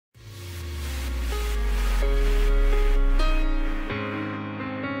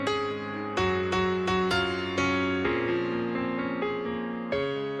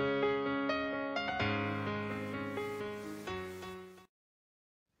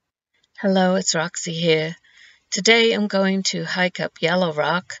Hello, it's Roxy here. Today I'm going to hike up Yellow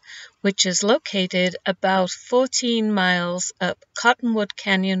Rock, which is located about 14 miles up Cottonwood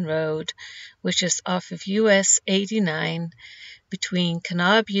Canyon Road, which is off of US 89 between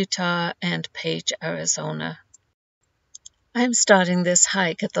Moab, Utah and Page, Arizona. I'm starting this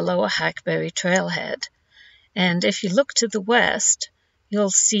hike at the Lower Hackberry trailhead, and if you look to the west, you'll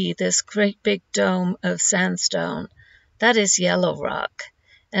see this great big dome of sandstone. That is Yellow Rock.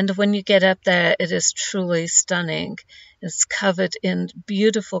 And when you get up there, it is truly stunning. It's covered in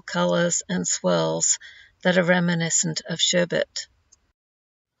beautiful colors and swirls that are reminiscent of sherbet.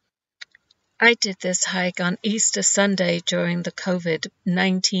 I did this hike on Easter Sunday during the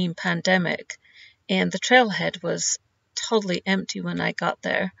COVID-19 pandemic, and the trailhead was totally empty when I got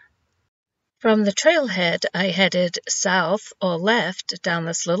there. From the trailhead, I headed south or left down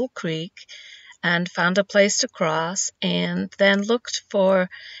this little creek and found a place to cross, and then looked for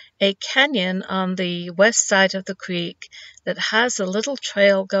a canyon on the west side of the creek that has a little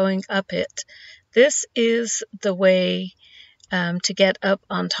trail going up it. This is the way to get up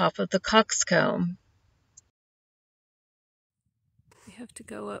on top of the Cockscomb. We have to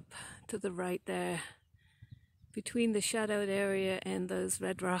go up to the right there, between the shadowed area and those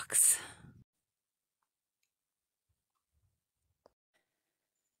red rocks.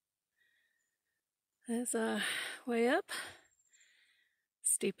 There's our way up.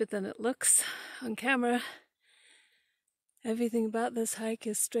 Steeper than it looks on camera. Everything about this hike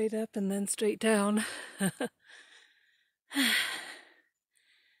is straight up and then straight down.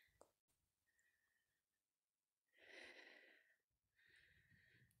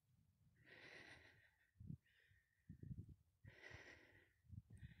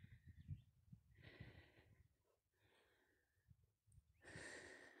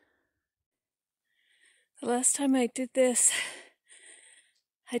 The last time I did this,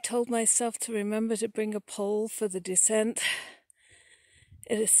 I told myself to remember to bring a pole for the descent.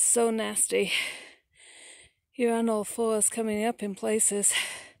 It is so nasty. You're on all fours coming up in places,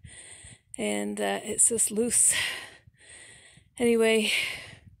 and it's just loose. Anyway,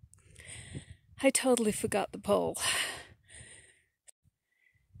 I totally forgot the pole.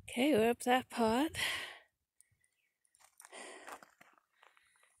 Okay, we're up that part.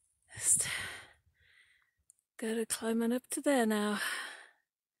 Just gotta climb on up to there now.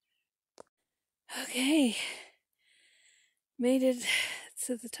 Okay, made it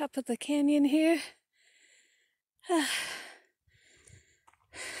to the top of the canyon here. The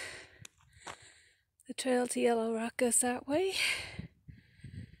trail to Yellow Rock goes that way,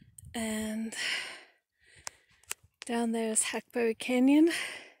 and down there is Hackberry Canyon.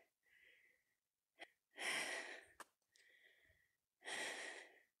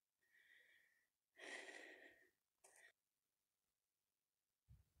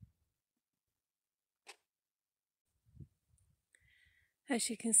 As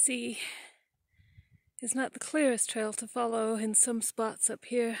you can see, it's not the clearest trail to follow in some spots up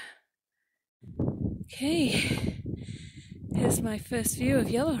here. Okay, here's my first view of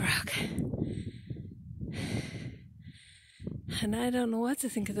Yellow Rock. And I don't know what to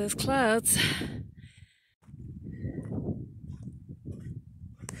think of those clouds.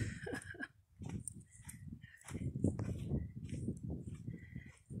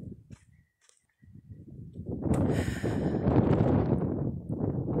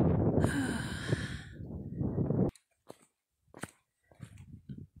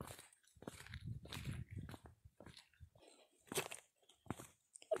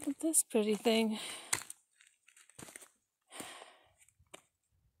 Look at this pretty thing.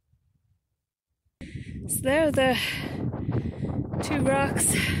 So there are the two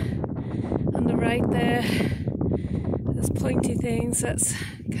rocks on the right there. Those pointy things, that's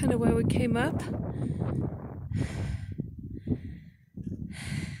kind of where we came up.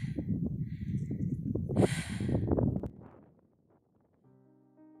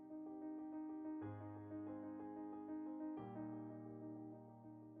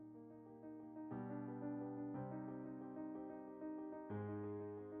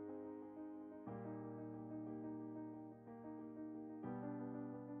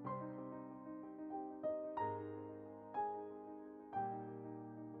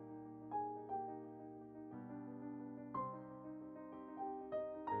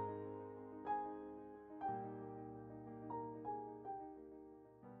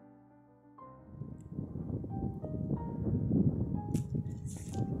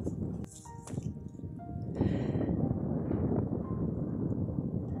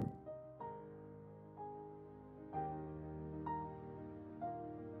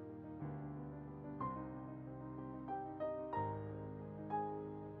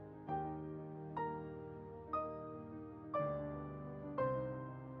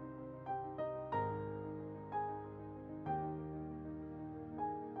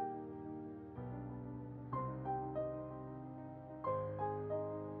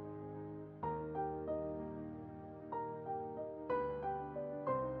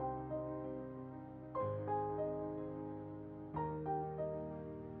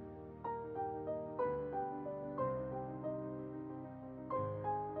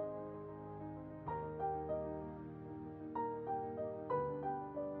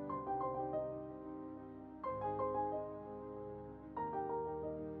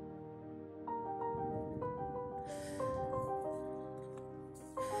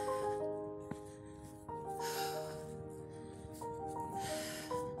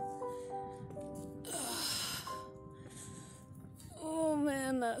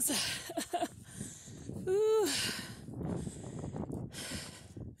 goodness. Ooh.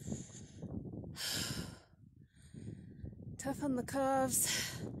 Tough on the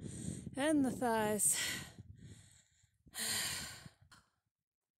calves and the thighs.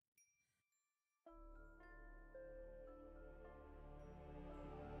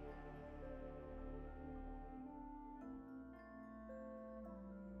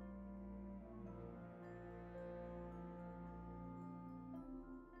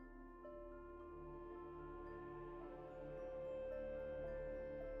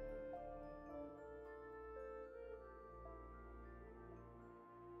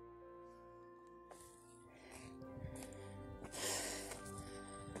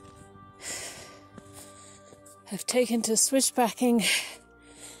 I've taken to switchbacking.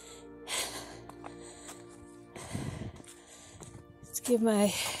 To give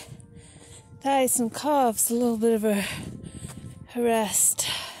my thighs and calves a little bit of a rest.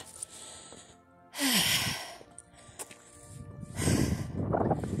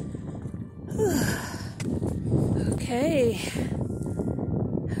 Okay,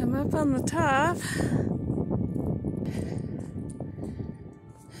 I'm up on the top.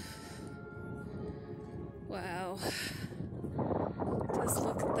 Wow, just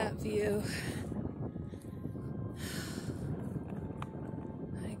look at that view.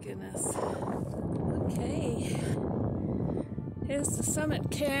 My goodness. Okay, here's the summit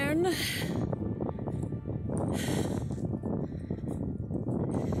cairn.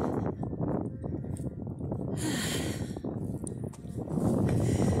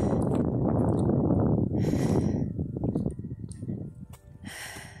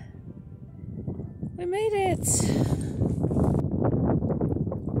 We made it!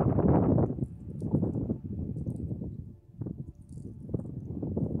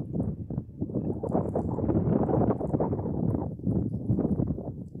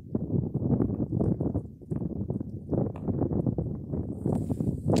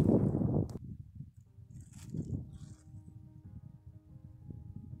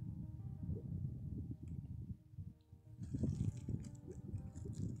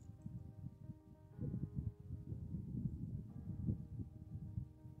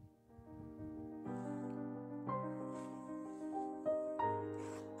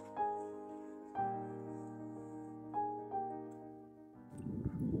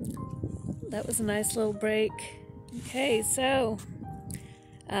 That was a nice little break. Okay, so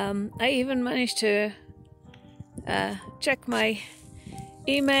I even managed to check my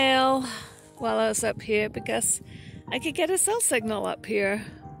email while I was up here because I could get a cell signal up here.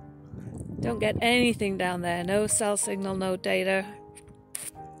 Don't get anything down there. No cell signal, no data.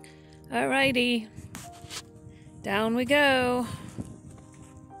 Alrighty, down we go.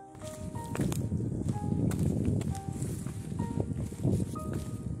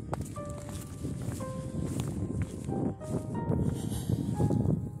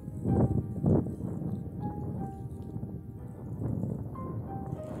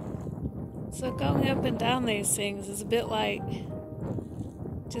 So going up and down these things is a bit like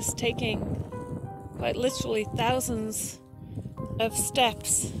just taking quite literally thousands of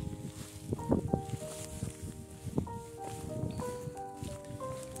steps.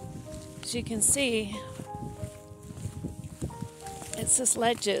 As you can see, it's just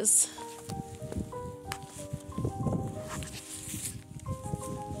ledges.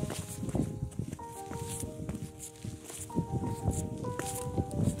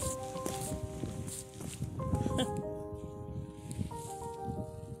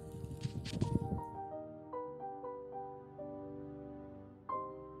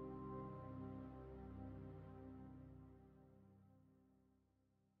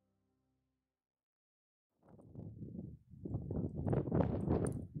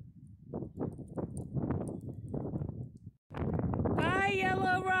 Bye,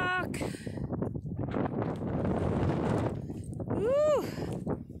 Yellow Rock! Woo!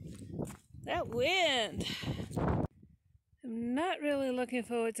 That wind! I'm not really looking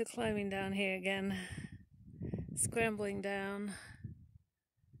forward to climbing down here again. Scrambling down.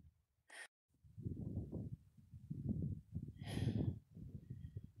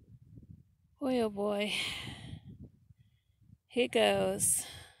 Boy, oh boy. Here goes.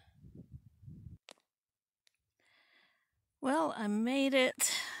 Well, I made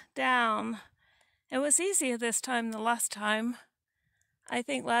it down. It was easier this time than last time. I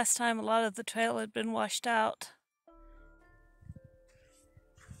think last time a lot of the trail had been washed out.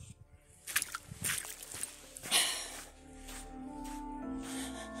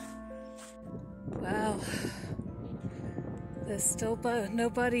 Wow. There's still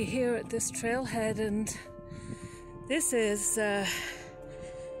nobody here at this trailhead, and this is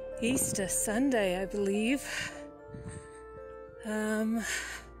Easter Sunday, I believe.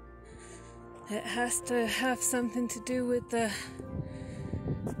 It has to have something to do with the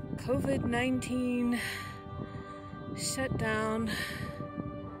COVID-19 shutdown